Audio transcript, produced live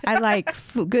I like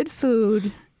good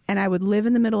food, and I would live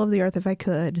in the middle of the earth if I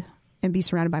could and be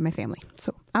surrounded by my family.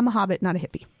 So I'm a hobbit, not a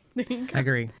hippie. I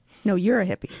agree. No, you're a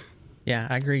hippie. Yeah,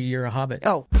 I agree. You're a hobbit.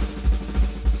 Oh.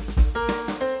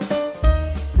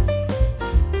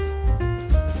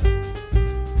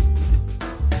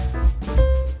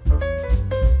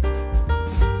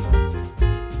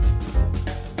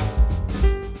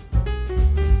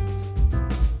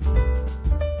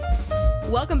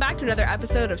 Welcome back to another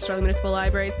episode of Sterling Municipal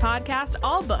Library's podcast,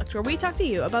 All Booked, where we talk to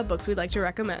you about books we'd like to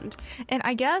recommend. And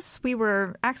I guess we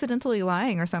were accidentally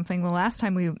lying or something the last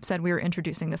time we said we were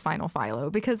introducing the final Philo,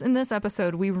 because in this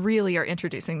episode, we really are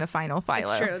introducing the final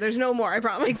Philo. It's true. There's no more, I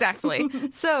promise. Exactly.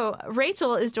 So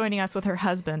Rachel is joining us with her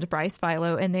husband, Bryce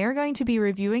Philo, and they're going to be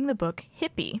reviewing the book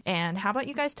Hippie. And how about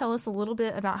you guys tell us a little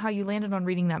bit about how you landed on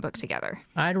reading that book together?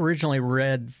 I'd originally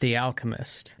read The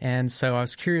Alchemist, and so I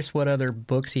was curious what other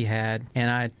books he had,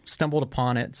 and I stumbled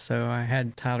upon it, so I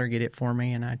had Tyler get it for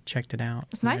me, and I checked it out.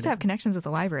 It's nice to have connections at the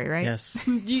library, right? Yes.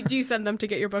 Do you send them to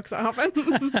get your books often?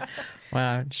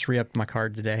 Well, I just re-upped my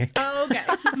card today. Oh,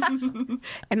 okay.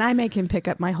 And I make him pick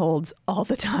up my holds all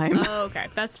the time. Oh, okay.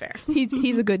 That's fair.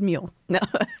 He's a good mule. No.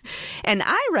 And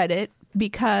I read it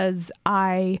because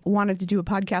I wanted to do a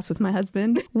podcast with my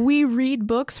husband. We read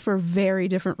books for very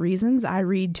different reasons. I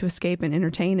read to escape and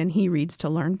entertain, and he reads to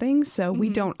learn things. So we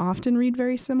don't often read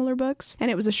very similar books.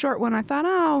 And it was a short one. I thought,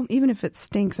 oh, even if it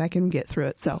stinks, I can get through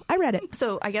it. So I read it.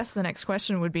 So I guess the next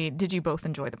question would be, did you both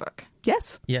enjoy the book?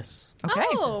 Yes. Yes. Okay.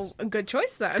 Oh, a good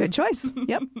choice then. Good choice.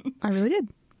 Yep. I really did.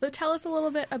 So tell us a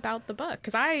little bit about the book,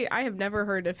 because I have never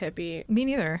heard of Hippie. Me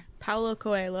neither. Paulo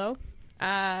Coelho,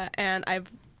 and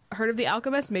I've heard of The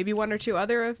Alchemist, maybe one or two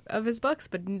other of his books,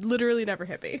 but literally never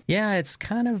Hippie. Yeah, it's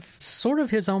kind of sort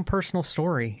of his own personal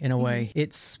story in a way.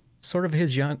 It's sort of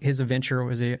his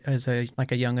adventure as a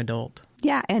young adult.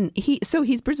 Yeah, and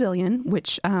he's Brazilian,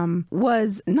 which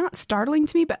was not startling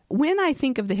to me, but when I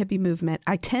think of the hippie movement,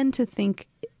 I tend to think,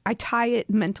 I tie it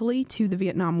mentally to the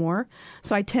Vietnam War.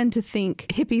 So I tend to think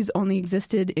hippies only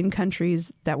existed in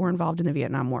countries that were involved in the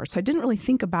Vietnam War. So I didn't really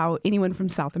think about anyone from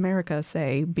South America,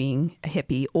 say, being a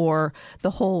hippie, or the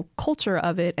whole culture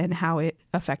of it and how it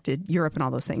affected Europe and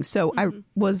all those things. So I don't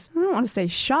want to say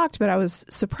shocked, but I was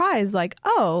surprised, like,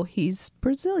 oh, he's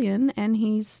Brazilian and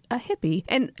he's a hippie.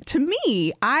 And to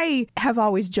me, I have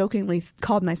always jokingly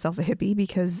called myself a hippie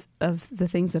because of the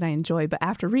things that I enjoy. But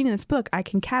after reading this book, I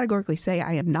can categorically say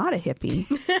I am not a hippie.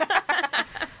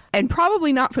 And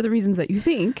probably not for the reasons that you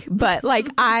think, but like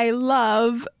I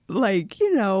love, like,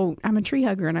 you know, I'm a tree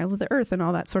hugger and I love the earth and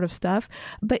all that sort of stuff.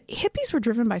 But hippies were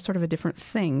driven by sort of a different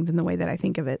thing than the way that I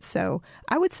think of it. So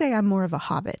I would say I'm more of a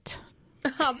hobbit.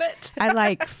 Hobbit. I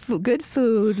like good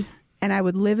food, and I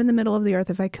would live in the middle of the earth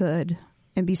if I could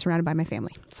and be surrounded by my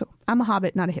family. So I'm a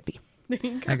hobbit, not a hippie.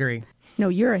 I agree. No,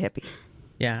 you're a hippie.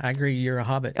 Yeah, I agree. You're a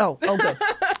hobbit. Oh, good.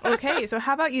 Okay, so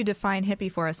how about you define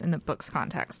hippie for us in the book's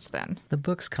context then? The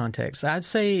book's context. I'd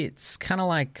say it's kind of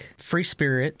like free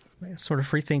spirit, sort of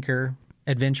free thinker,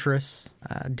 adventurous,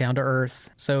 down to earth.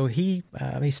 So he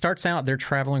starts out, they're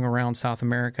traveling around South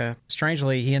America.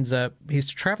 Strangely, he's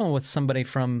traveling with somebody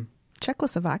from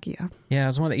Czechoslovakia. Yeah, it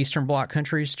was one of the Eastern Bloc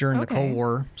countries during the Cold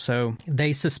War. So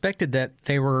they suspected that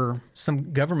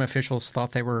some government officials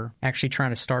thought they were actually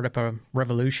trying to start up a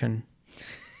revolution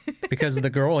because of the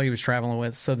girl he was traveling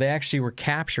with. So they actually were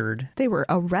captured. They were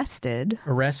arrested.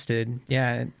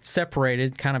 Yeah,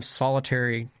 separated, kind of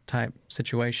solitary type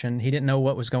situation. He didn't know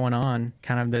what was going on,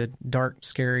 kind of the dark,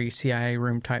 scary CIA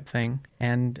room type thing.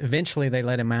 And eventually they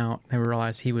let him out. They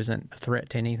realized he wasn't a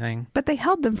threat to anything. But they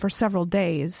held them for several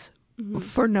days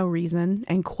for no reason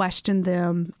and questioned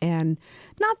them. And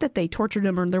not that they tortured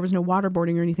him or there was no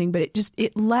waterboarding or anything, but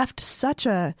it left such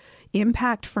a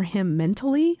impact for him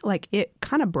mentally. Like, it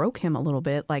kind of broke him a little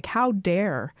bit. Like, how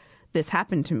dare this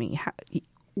happen to me?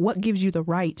 What gives you the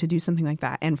right to do something like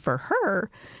that? And for her,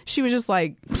 she was just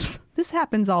like, this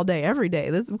happens all day, every day.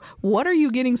 What are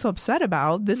you getting so upset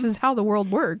about? This is how the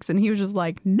world works. And he was just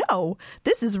like, no,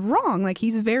 this is wrong. Like,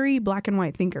 he's a very black and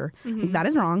white thinker. Like, that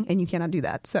is wrong, and you cannot do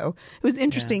that. So it was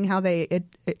interesting how they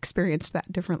experienced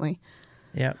that differently.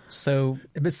 Yeah. So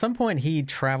at some point he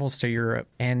travels to Europe,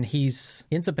 and he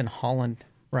ends up in Holland.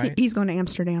 Right. He's going to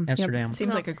Amsterdam. Yep.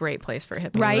 Seems like a great place for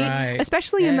hippies. Right?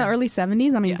 Especially in the early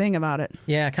 70s. I mean, think about it.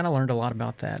 Yeah, I kind of learned a lot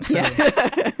about that. So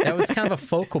that was kind of a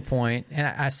focal point. And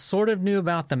I sort of knew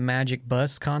about the magic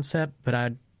bus concept, but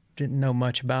I didn't know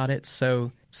much about it.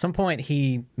 So at some point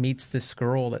he meets this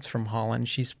girl that's from Holland.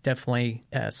 She's definitely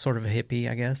sort of a hippie,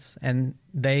 I guess. And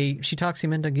she talks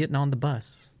him into getting on the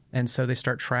bus. And so they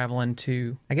start traveling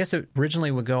to, I guess it originally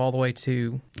would go all the way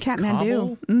to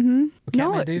Kathmandu. Kabul?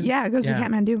 Kathmandu? Yeah, it goes to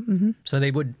Kathmandu. Mm-hmm. So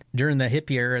they would, during the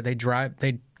hippie era,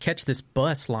 they'd catch this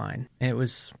bus line, and it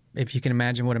was, if you can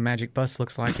imagine what a magic bus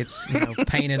looks like, it's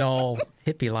painted all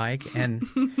hippie-like, and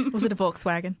Was it a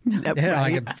Volkswagen?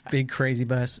 like a big crazy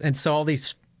bus. And so all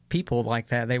these people like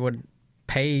that, they would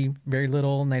pay very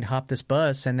little, and they'd hop this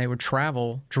bus, and they would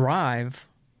drive.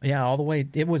 Yeah, all the way.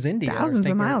 It was India. Thousands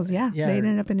of miles, yeah. They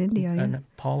ended up in India, yeah.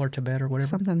 Nepal or Tibet or whatever.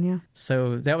 Something, yeah.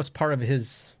 So that was part of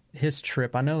his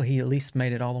trip. I know he at least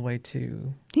made it all the way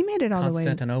to He made it all the way.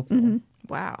 Constantinople. Mm-hmm.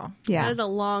 Wow. Yeah. That is a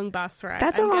long bus ride.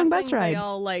 That's a long bus ride. They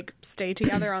all stay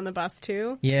together on the bus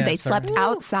too. Yeah, They slept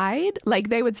outside. Like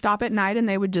they would stop at night and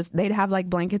they'd have like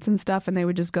blankets and stuff and they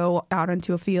would just go out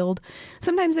into a field.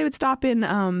 Sometimes they would stop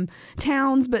in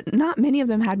towns, but not many of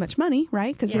them had much money,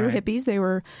 right? Because they were hippies. They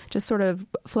were just sort of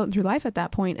floating through life at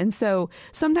that point. And so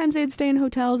sometimes they'd stay in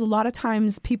hotels. A lot of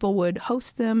times people would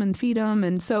host them and feed them.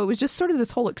 And so it was just sort of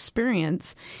this whole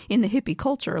experience in the hippie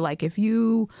culture. Like if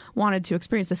you wanted to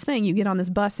experience this thing, you get on this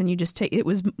bus and you just it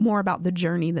was more about the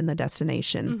journey than the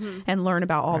destination and learn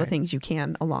about all the things you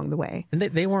can along the way. And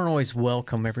they weren't always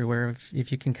welcome everywhere,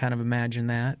 if you can kind of imagine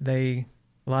that. A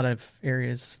lot of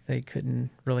areas they couldn't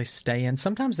really stay in.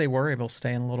 Sometimes they were able to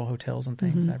stay in little hotels and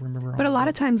things, I remember. But a lot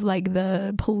of times, like,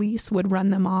 the police would run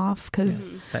them off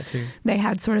because that too. They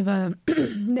had sort of a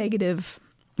negative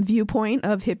viewpoint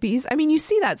of hippies. I mean, you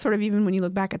see that sort of even when you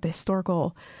look back at the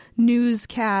historical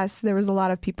newscasts. There was a lot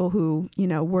of people who,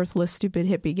 worthless, stupid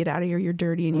hippie, get out of here, you're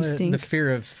dirty and you stink. The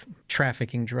fear of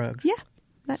trafficking drugs.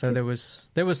 Yeah. So there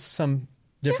was some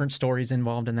different stories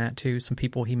involved in that too. Some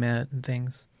people he met and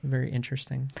things. Very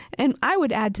interesting. And I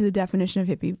would add to the definition of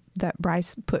hippie that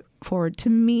Bryce put forward. To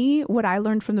me, what I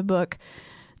learned from the book,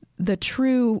 the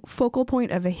true focal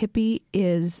point of a hippie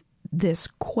is this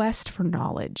quest for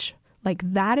knowledge.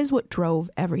 Like that is what drove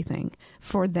everything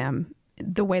for them,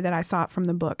 the way that I saw it from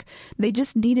the book. They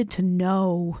just needed to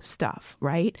know stuff,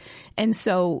 right? And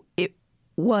so it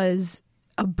was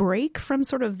a break from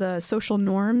sort of the social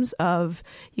norms of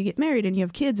you get married and you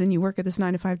have kids and you work at this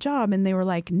 9-to-5 job. And they were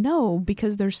like, no,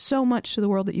 because there's so much to the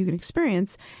world that you can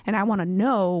experience. And I want to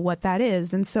know what that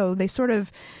is. And so they sort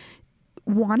of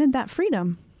wanted that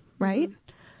freedom, right?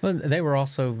 Well, they were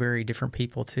also very different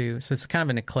people too. So it's kind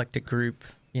of an eclectic group.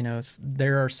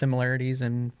 There are similarities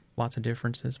and lots of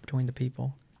differences between the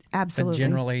people. Absolutely. But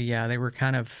generally, they were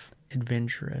kind of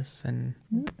adventurous. And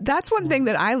that's one thing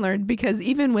that I learned, because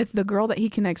even with the girl that he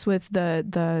connects with,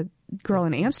 the girl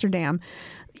in Amsterdam,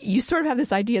 you sort of have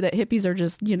this idea that hippies are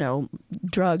just,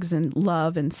 drugs and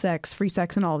love and sex, free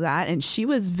sex and all of that. And she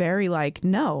was very like,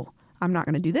 no, I'm not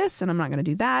going to do this and I'm not going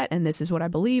to do that. And this is what I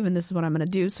believe and this is what I'm going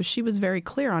to do. So she was very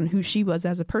clear on who she was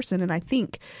as a person. And I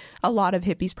think a lot of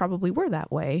hippies probably were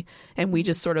that way. And we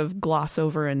just sort of gloss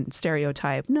over and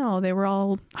stereotype. No, they were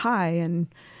all high and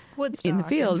Woodstock in the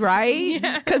field, right?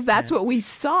 Because that's what we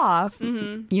saw.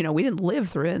 We didn't live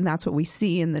through it. And that's what we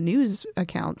see in the news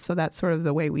accounts. So that's sort of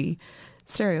the way we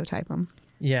stereotype them.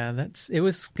 Yeah, it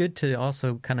was good to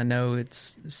also kind of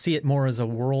see it more as a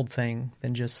world thing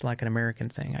than just like an American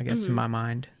thing, I guess, in my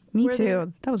mind. Me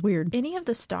too. That was weird. Any of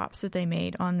the stops that they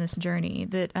made on this journey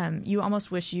that you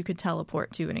almost wish you could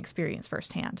teleport to and experience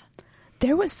firsthand?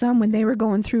 There was some when they were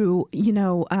going through,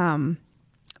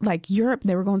 like Europe,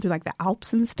 they were going through like the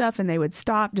Alps and stuff, and they would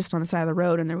stop just on the side of the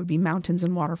road and there would be mountains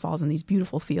and waterfalls and these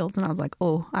beautiful fields. And I was like,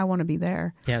 oh, I want to be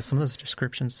there. Yeah, some of those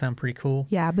descriptions sound pretty cool.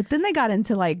 Yeah, but then they got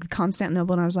into like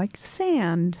Constantinople and I was like,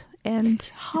 sand and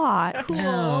hot.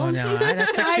 No,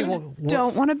 that's actually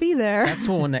don't want to be there. That's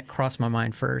the one that crossed my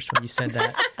mind first when you said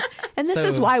that. And this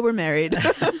is why we're married.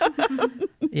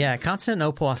 Yeah,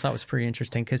 Constantinople I thought was pretty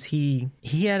interesting because he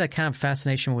had a kind of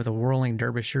fascination with the whirling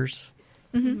dervishers.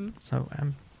 Mm-hmm. So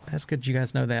that's good you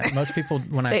guys know that. Most people,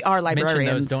 when I mention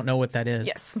those, don't know what that is.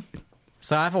 Yes.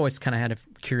 So I've always kind of had a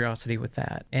curiosity with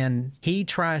that. And he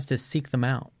tries to seek them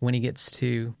out when he gets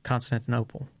to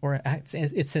Constantinople. Or it's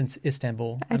in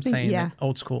Istanbul. I'm saying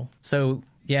old school. So,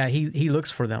 yeah, he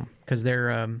looks for them because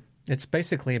they're it's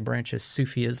basically a branch of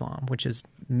Sufi Islam, which is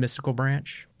a mystical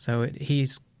branch. So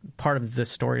he's part of the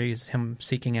story is him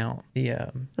seeking out the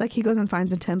like he goes and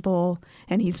finds a temple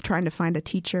and he's trying to find a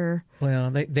teacher.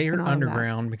 Well, they are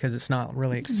underground because it's not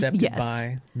really accepted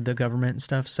by the government and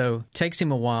stuff. So it takes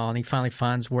him a while, and he finally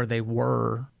finds where they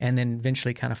were, and then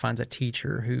eventually kind of finds a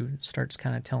teacher who starts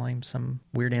kind of telling him some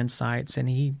weird insights. And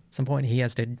at some point he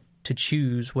has to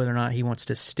choose whether or not he wants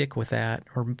to stick with that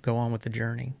or go on with the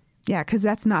journey. Yeah, because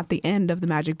that's not the end of the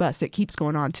magic bus. It keeps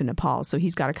going on to Nepal. So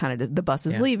he's got to kind of, the bus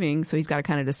is leaving. So he's got to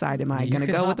kind of decide, am I going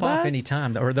to go with the bus? You can hop off any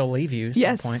time, or they'll leave you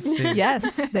yes. some points too.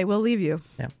 Yes, they will leave you.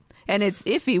 Yeah. And it's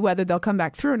iffy whether they'll come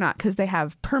back through or not because they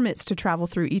have permits to travel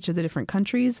through each of the different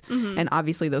countries. And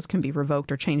obviously those can be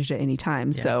revoked or changed at any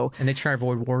time. Yeah. So, and they try to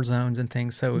avoid war zones and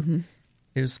things. So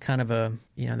it was kind of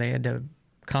they had to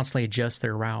constantly adjust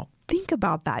their route. think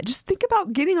about that. Just think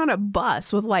about getting on a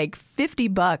bus with like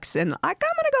 $50 and I'm going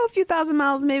to go a few thousand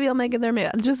miles. Maybe I'll make it there.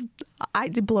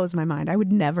 It blows my mind. I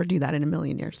would never do that in a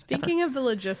million years. Thinking of the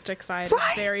logistics side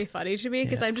Right. is very funny to me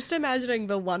because Yes. I'm just imagining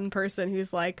the one person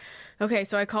who's like, okay,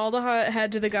 so I called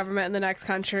ahead to the government in the next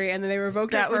country and then they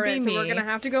revoked That our would be permit, so we're me. going to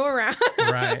have to go around.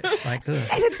 Right. Like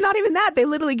this. And it's not even that. They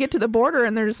literally get to the border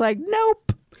and they're just like,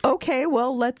 nope. Okay,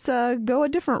 well, let's go a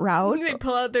different route. They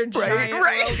pull out their giant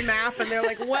world map and they're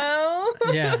like, well,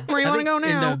 Yeah. Where you I wanna think go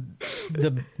now?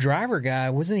 The driver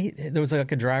guy, wasn't he? There was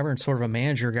like a driver and sort of a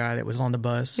manager guy that was on the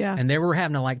bus. Yeah. And they were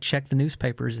having to like check the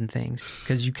newspapers and things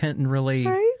because you couldn't really.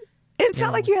 Right? It's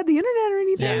not like you had the internet or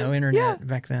anything. Yeah, no internet Yeah.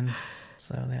 back then.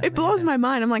 So It blows my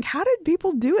mind. I'm like, how did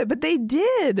people do it? But they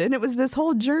did. And it was this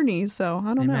whole journey. So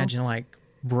I don't know. Imagine like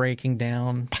breaking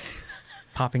down,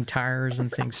 popping tires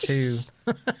and things too.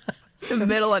 In the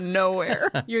middle of nowhere.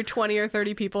 your 20 or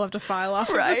 30 people have to file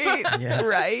off. Right? Yeah.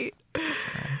 Right.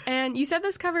 And you said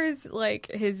this covers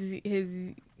like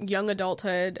his young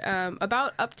adulthood.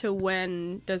 About up to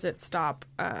when does it stop?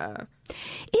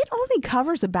 It only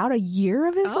covers about a year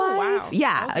of his Oh, life. wow.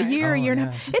 Yeah, Okay. a year and a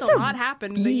yeah. half. Just a lot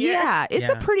happened in the year. Yeah, it's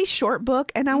a Yeah. pretty short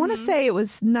book, and I want to say it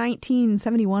was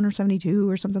 1971 or 72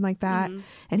 or something like that.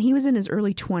 And he was in his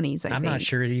early 20s. I I'm think. not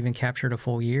sure it even captured a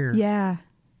full year. Yeah,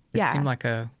 It yeah. seemed like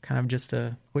a kind of just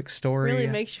a quick story. Really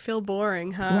makes you feel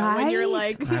boring, huh? When you're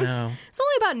Right? like, I know. it's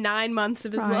only about 9 months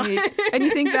of his Right. life. And you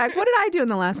think back, what did I do in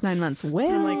the last 9 months?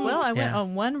 Well, I'm like, well, I went Yeah.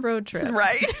 on one road trip.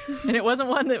 right. And it wasn't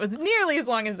one that was nearly as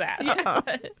long as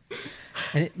that.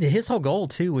 And his whole goal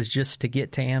too was just to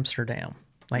get to Amsterdam.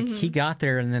 Like he got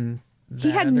there, and then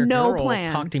He had other no girl plan.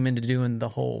 talked him into doing the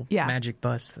whole Yeah. magic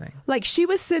bus thing. Like she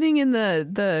was sitting in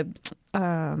the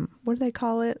what do they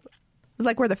call it? It's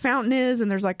like where the fountain is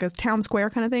and there's like a town square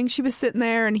kind of thing. She was sitting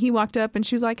there and he walked up and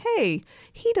she was like, hey,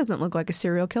 he doesn't look like a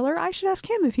serial killer. I should ask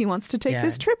him if he wants to take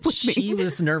this trip with me. She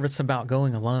was nervous about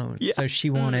going alone, so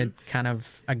she wanted kind of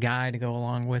a guy to go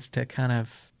along with to kind of.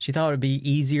 She thought it would be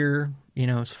easier,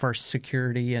 as far as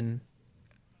security and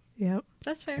Yep.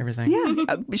 That's fair. everything.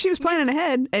 Yeah. She was planning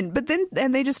ahead but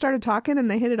then they just started talking and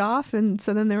they hit it off. And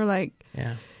so then they were like,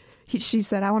 Yeah. she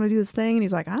said, I want to do this thing. And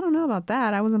he's like, I don't know about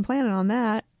that. I wasn't planning on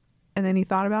that. And then he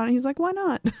thought about it and he's like, why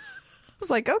not? I was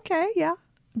like, okay, yeah.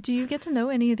 Do you get to know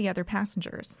any of the other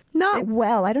passengers? Not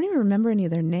well. I don't even remember any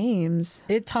of their names.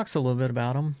 It talks a little bit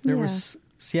about him. There Yeah. was,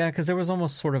 because there was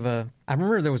almost sort of I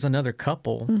remember there was another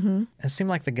couple. Mm-hmm. It seemed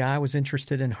like the guy was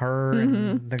interested in her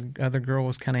and the other girl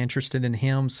was kind of interested in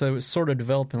him. So it was sort of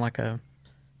developing like I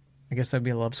guess that'd be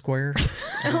a love square.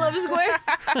 Love Square.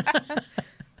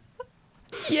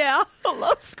 Yeah. A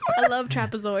love square. I love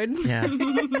Trapezoid. Yeah.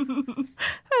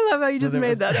 I love how you just there made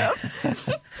was- that up.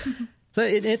 So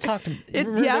it talked.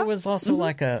 Remember yeah. there was also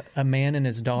like a man and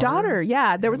his Daughter,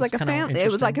 yeah. There was was like a kinda family.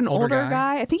 It was like an interesting. older Older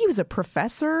guy. guy. I think he was a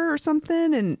professor or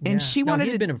something. And Yeah. she No, wanted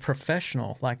he'd to been a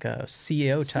professional, like a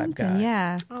CEO type something, guy.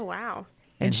 yeah. Oh, wow.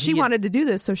 And she he had- wanted to do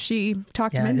this, so she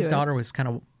talked him Yeah, into his it. daughter was kind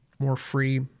of more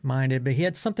free-minded, but he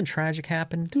had something tragic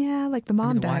happen. Yeah, like the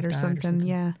mom the wife died or died or something. something.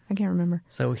 Yeah, I can't remember.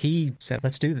 So he said,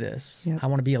 "Let's do this. Yep. I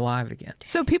want to be alive again."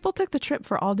 So people took the trip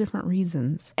for all different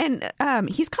reasons. And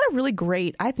he's got a really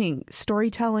great, I think,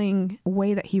 storytelling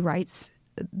way that he writes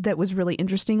that was really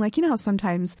interesting. Like, how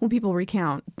sometimes when people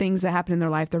recount things that happen in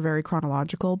their life, they're very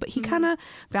chronological, but he kind of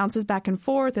bounces back and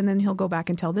forth, and then he'll go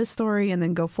back and tell this story and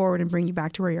then go forward and bring you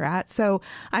back to where you're at. So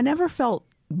I never felt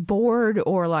bored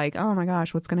or like, oh my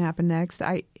gosh, what's going to happen next?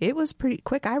 It was pretty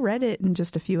quick. I read it in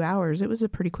just a few hours. It was a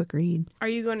pretty quick read. Are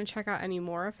you going to check out any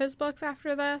more of his books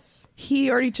after this? He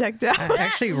already checked out.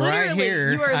 Actually, right Literally,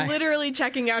 here, you are literally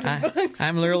checking out his books.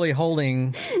 I'm literally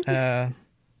holding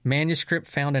manuscript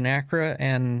found in Accra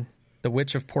and The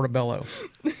Witch of Portobello.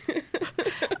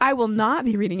 I will not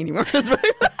be reading anymore.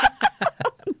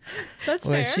 That's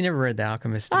Well, fair. she never read The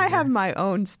Alchemist. I either. have my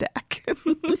own stack.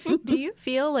 Do you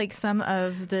feel like some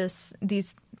of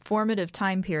these formative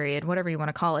time period, whatever you want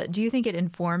to call it, do you think it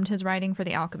informed his writing for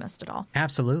The Alchemist at all?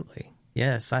 Absolutely.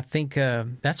 Yes, I think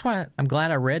that's why I'm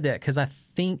glad I read that, because I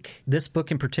think this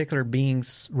book in particular being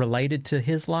related to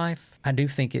his life, I do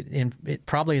think it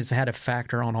probably has had a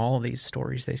factor on all of these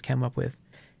stories that he's come up with.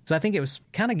 Because I think it was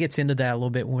kind of gets into that a little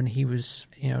bit when he was,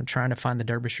 trying to find the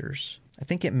Derbyshires. I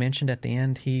think it mentioned at the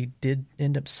end he did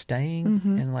end up staying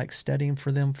and like studying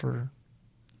for them for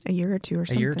A year or two or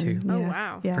something. year or two. Yeah. Oh,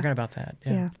 wow. Yeah. Forgot about that.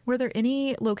 Yeah. Were there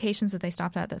any locations that they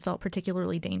stopped at that felt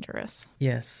particularly dangerous?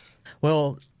 Yes.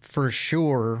 Well, for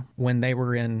sure, when they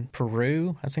were in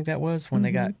Peru, I think that was when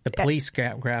they got the police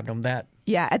grabbed them. That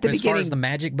Yeah, at the as beginning. far as the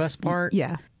magic bus part,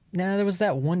 yeah. no, there was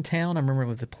that one town I remember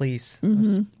with the police.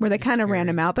 Where they kind of ran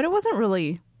him out, but it wasn't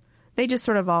really. They just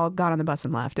sort of all got on the bus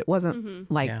and left. It wasn't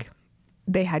like Yeah.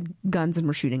 they had guns and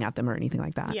were shooting at them or anything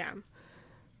like that. Yeah.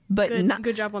 But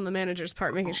Good job on the manager's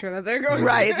part, making sure that they're going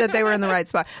right, that they were in the right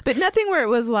spot. But nothing where it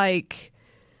was like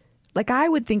I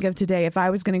would think of today, if I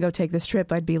was going to go take this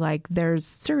trip, I'd be like, there's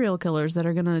serial killers that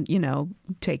are going to,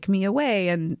 take me away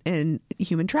and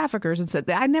human traffickers. And so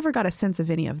I never got a sense of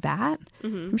any of that.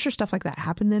 I'm sure stuff like that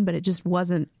happened then, but it just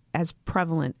wasn't as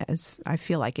prevalent as I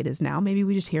feel like it is now. Maybe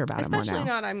we just hear about it more Especially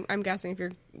now. not, I'm guessing, if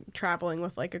you're traveling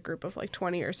with like a group of like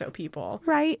 20 or so people.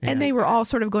 Right. Yeah. And they were all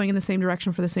sort of going in the same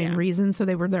direction for the same Yeah. reason. So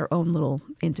they were their own little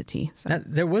entity. So. Now,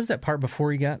 there was that part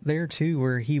before he got there too,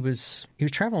 where he was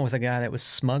traveling with a guy that was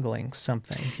smuggling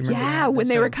something. Do you remember Yeah, that? when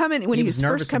they So were coming, when he was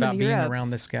nervous first coming about to being Europe.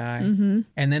 around this guy, and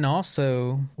then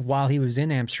also while he was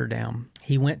in Amsterdam,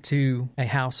 he went to a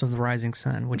House of the Rising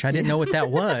Sun, which I didn't know what that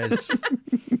was.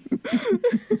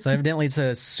 So evidently, it's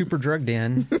a super drug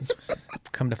den.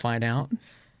 Come to find out.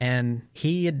 And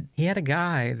he had a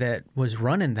guy that was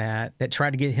running that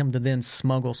tried to get him to then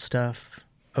smuggle stuff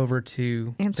over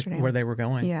to Amsterdam. where they were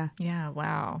going. Yeah. Yeah,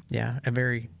 wow. Yeah, a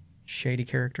very shady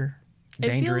character. It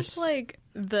Dangerous. feels like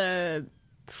the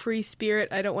free spirit,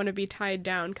 I don't want to be tied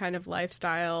down kind of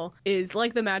lifestyle is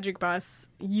like the magic bus,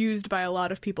 used by a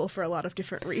lot of people for a lot of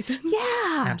different reasons.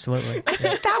 Yeah. Absolutely. I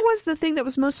think that was the thing that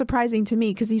was most surprising to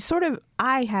me because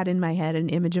I had in my head an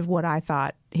image of what I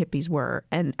thought hippies were.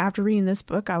 And after reading this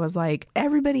book, I was like,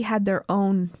 everybody had their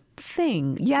own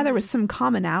thing. Yeah, there was some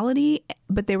commonality,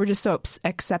 but they were just so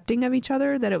accepting of each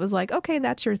other that it was like, okay,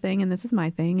 that's your thing and this is my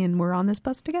thing and we're on this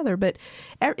bus together. But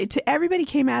everybody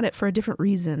came at it for a different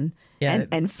reason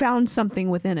and found something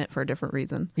within it for a different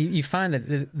reason. You find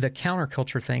that the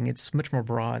counterculture thing, it's much more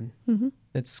broad. Mm-hmm.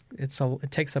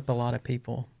 It takes up a lot of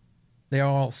people. They're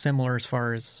all similar as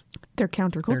far as They're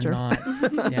counterculture.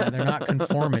 they're not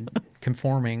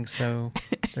conforming. So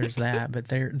there's that, but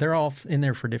they're all in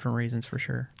there for different reasons for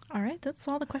sure. All right, that's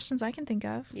all the questions I can think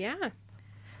of. Yeah.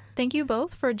 Thank you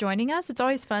both for joining us. It's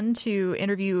always fun to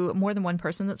interview more than one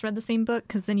person that's read the same book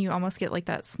because then you almost get like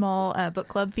that small book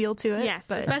club feel to it. Yes,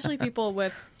 especially people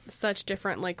with such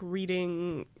different like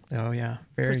reading Oh yeah,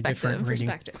 very different reading.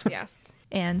 perspectives. Yes.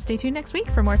 And stay tuned next week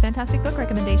for more fantastic book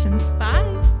recommendations.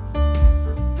 Bye.